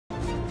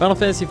Final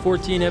Fantasy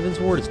XIV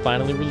Heavensward is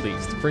finally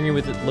released, bringing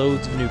with it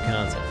loads of new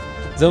content.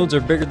 Zones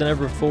are bigger than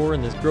ever before,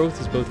 and this growth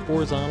is both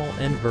horizontal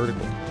and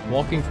vertical.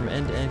 Walking from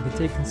end to end can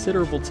take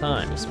considerable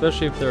time,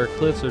 especially if there are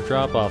cliffs or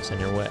drop-offs in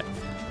your way.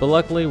 But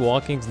luckily,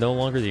 walking's no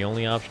longer the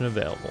only option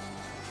available.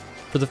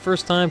 For the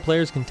first time,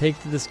 players can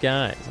take to the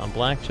skies on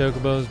black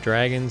chocobos,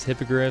 dragons,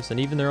 hippogriffs, and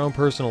even their own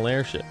personal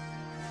airship.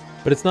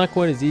 But it's not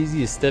quite as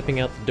easy as stepping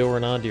out the door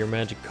and onto your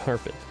magic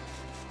carpet.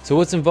 So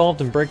what's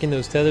involved in breaking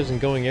those tethers and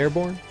going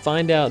airborne?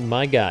 Find out in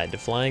my guide to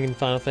flying in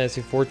Final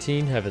Fantasy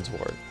XIV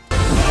Heavensward.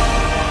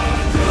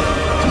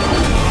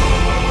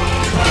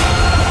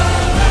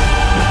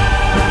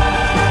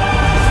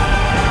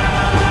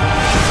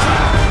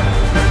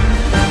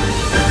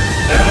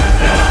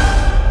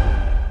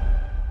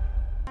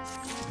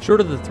 Short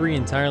of the 3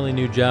 entirely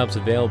new jobs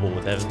available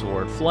with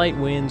Heavensward, flight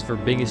wins for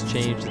biggest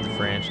change to the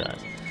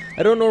franchise.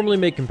 I don't normally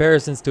make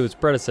comparisons to its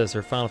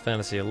predecessor, Final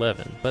Fantasy XI,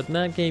 but in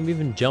that game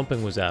even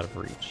jumping was out of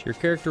reach. Your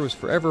character was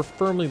forever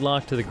firmly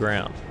locked to the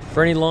ground.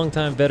 For any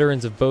longtime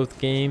veterans of both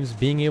games,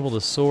 being able to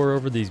soar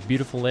over these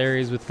beautiful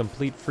areas with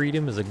complete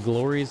freedom is a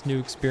glorious new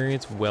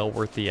experience well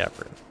worth the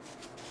effort.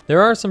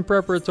 There are some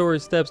preparatory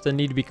steps that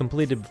need to be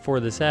completed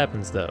before this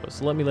happens though,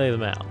 so let me lay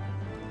them out.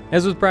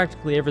 As with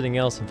practically everything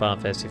else in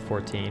Final Fantasy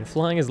XIV,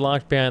 flying is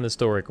locked behind the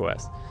story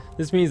quest.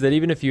 This means that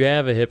even if you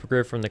have a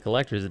hippogriff from the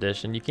Collector's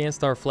Edition, you can't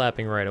start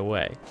flapping right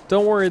away.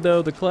 Don't worry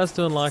though, the quest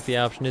to unlock the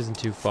option isn't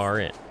too far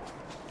in.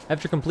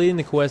 After completing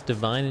the quest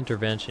Divine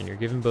Intervention, you're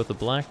given both a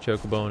black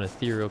chocobo and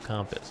ethereal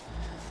compass.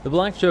 The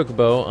black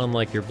chocobo,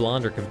 unlike your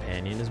blonder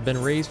companion, has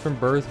been raised from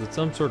birth with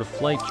some sort of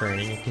flight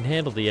training and can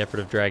handle the effort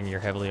of dragging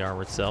your heavily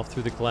armored self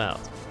through the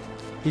clouds.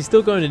 He's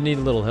still going to need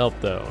a little help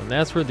though, and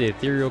that's where the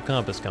ethereal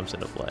compass comes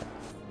into play.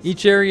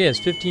 Each area has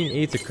 15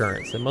 aether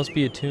currents that must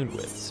be attuned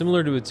with,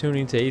 similar to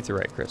attuning to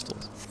Aetheryte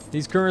crystals.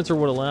 These currents are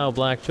what allow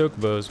black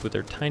chocobos with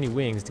their tiny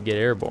wings to get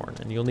airborne,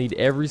 and you'll need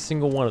every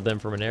single one of them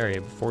from an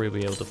area before you'll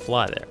be able to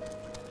fly there.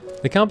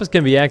 The compass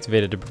can be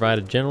activated to provide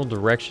a general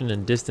direction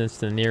and distance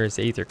to the nearest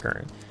aether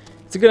current.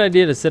 It's a good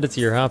idea to set it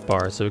to your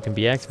hotbar so it can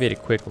be activated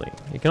quickly.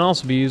 It can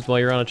also be used while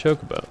you're on a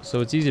chocobo,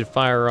 so it's easy to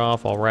fire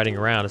off while riding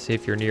around to see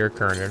if you're near a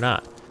current or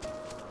not.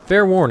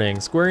 Fair warning,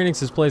 Square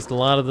Enix has placed a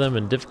lot of them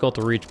in difficult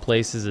to reach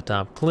places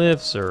atop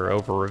cliffs or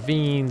over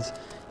ravines.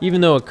 Even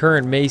though a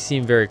current may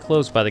seem very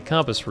close by the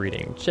compass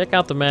reading, check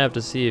out the map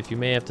to see if you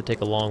may have to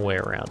take a long way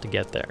around to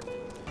get there.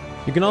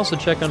 You can also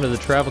check under the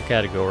travel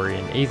category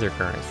in aether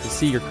currents to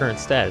see your current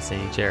status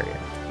in each area.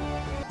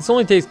 This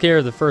only takes care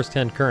of the first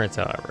 10 currents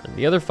however, and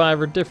the other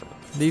 5 are different.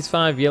 These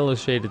 5 yellow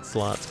shaded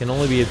slots can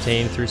only be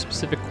obtained through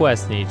specific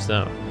quests in each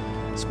zone.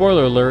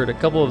 Spoiler alert, a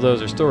couple of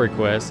those are story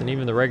quests, and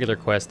even the regular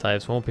quest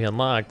types won't be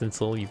unlocked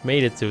until you've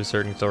made it to a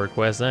certain story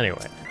quest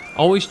anyway.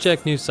 Always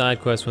check new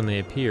side quests when they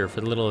appear for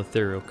the little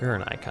ethereal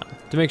current icon,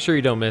 to make sure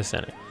you don't miss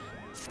any.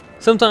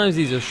 Sometimes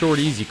these are short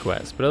easy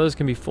quests, but others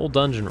can be full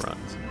dungeon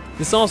runs.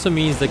 This also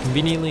means that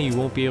conveniently you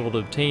won't be able to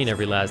obtain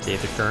every last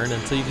aether current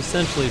until you've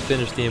essentially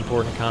finished the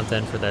important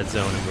content for that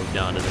zone and moved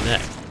on to the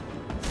next.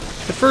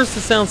 At first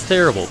it sounds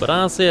terrible, but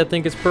honestly I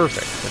think it's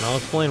perfect, and I'll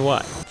explain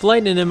why.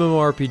 Flight in an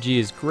MMORPG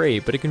is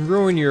great, but it can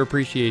ruin your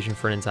appreciation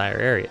for an entire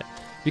area.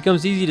 It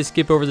becomes easy to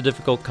skip over the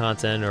difficult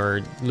content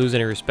or lose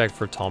any respect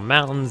for tall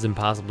mountains,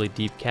 impossibly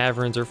deep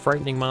caverns, or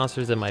frightening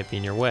monsters that might be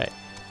in your way.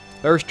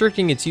 By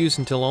restricting its use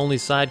until only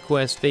side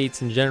quests,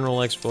 fates, and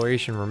general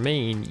exploration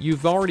remain,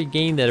 you've already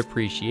gained that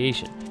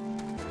appreciation.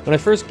 When I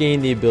first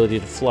gained the ability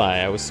to fly,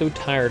 I was so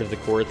tired of the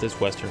Coerthas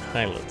Western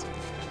Highlands.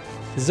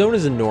 The zone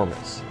is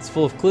enormous. It's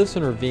full of cliffs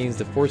and ravines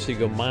that force you to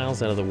go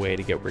miles out of the way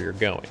to get where you're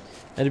going.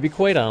 And to be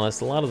quite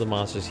honest, a lot of the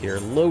monsters here are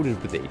loaded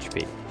with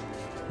HP.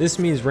 This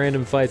means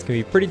random fights can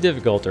be pretty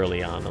difficult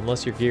early on,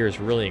 unless your gear is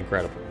really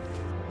incredible.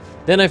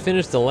 Then I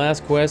finished the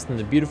last quest and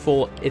the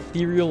beautiful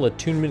Ethereal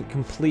Attunement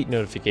Complete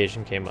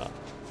notification came up.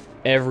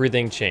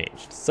 Everything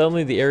changed.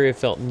 Suddenly the area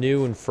felt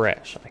new and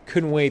fresh. I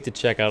couldn't wait to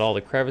check out all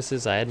the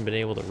crevices I hadn't been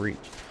able to reach.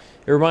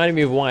 It reminded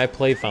me of why I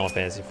played Final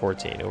Fantasy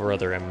XIV over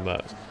other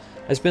MMOs.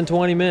 I spent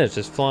 20 minutes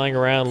just flying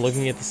around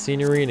looking at the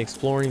scenery and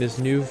exploring this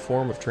new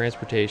form of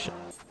transportation.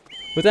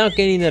 Without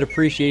gaining that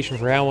appreciation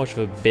for how much of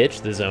a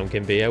bitch the zone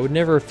can be, I would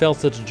never have felt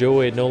such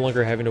joy at no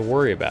longer having to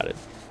worry about it.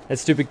 That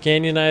stupid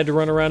canyon I had to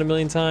run around a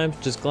million times,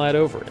 just glide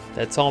over it.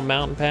 That tall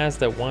mountain pass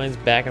that winds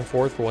back and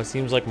forth for what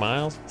seems like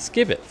miles,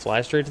 skip it,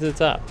 fly straight to the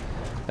top.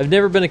 I've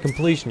never been a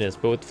completionist,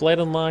 but with flight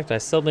unlocked, I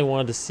suddenly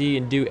wanted to see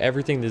and do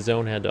everything the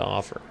zone had to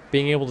offer.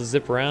 Being able to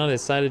zip around, I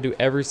decided to do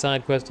every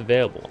side quest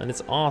available, and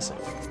it's awesome.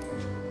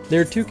 There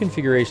are 2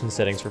 configuration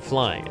settings for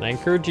flying, and I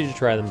encourage you to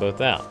try them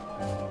both out.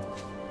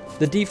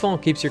 The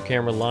default keeps your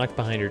camera locked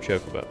behind your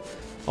chocobo,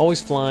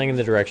 always flying in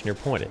the direction you're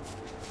pointed.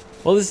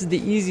 While this is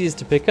the easiest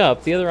to pick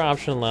up, the other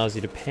option allows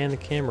you to pan the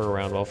camera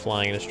around while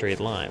flying in a straight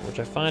line, which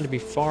I find to be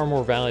far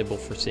more valuable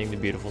for seeing the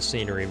beautiful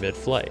scenery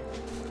mid-flight.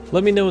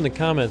 Let me know in the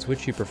comments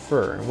which you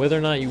prefer, and whether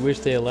or not you wish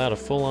they allowed a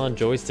full-on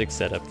joystick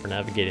setup for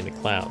navigating the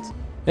clouds.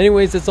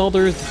 Anyways, that's all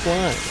there is to flying.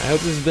 I hope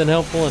this has been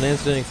helpful and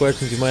answered any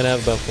questions you might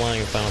have about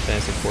flying in Final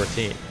Fantasy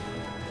XIV.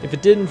 If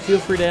it didn't, feel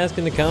free to ask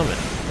in the comment.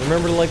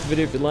 Remember to like the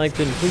video if you liked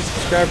it, and please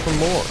subscribe for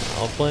more.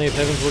 I'll have plenty of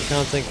Heavensward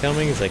content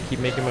coming as I keep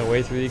making my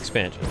way through the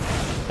expansion.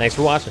 Thanks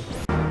for watching.